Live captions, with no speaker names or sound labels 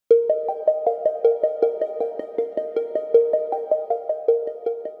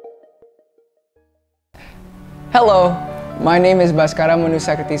Hello, my name is Bhaskara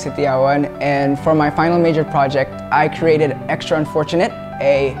Manusakerti Setiawan, and for my final major project, I created Extra Unfortunate,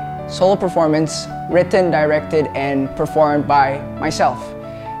 a solo performance written, directed, and performed by myself.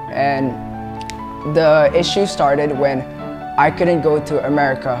 And the issue started when I couldn't go to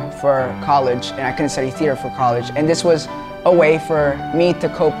America for college and I couldn't study theater for college. And this was a way for me to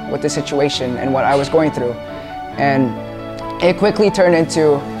cope with the situation and what I was going through. And it quickly turned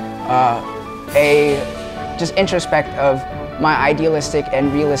into a just introspect of my idealistic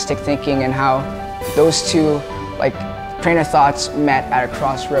and realistic thinking and how those two train of thoughts met at a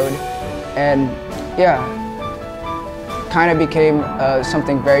crossroad. And yeah, kind of became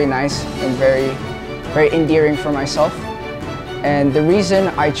something very nice and very endearing for myself. And the reason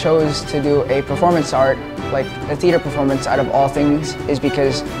I chose to do a performance art, like a theater performance out of all things, is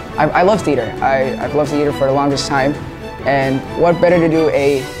because I love theater. I've loved theater for the longest time. And what better to do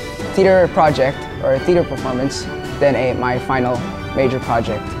a theater project or a theater performance than my final major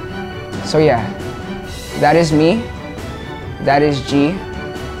project. So yeah, that is me, that is G,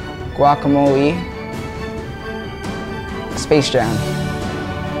 Guacamole, Space Jam.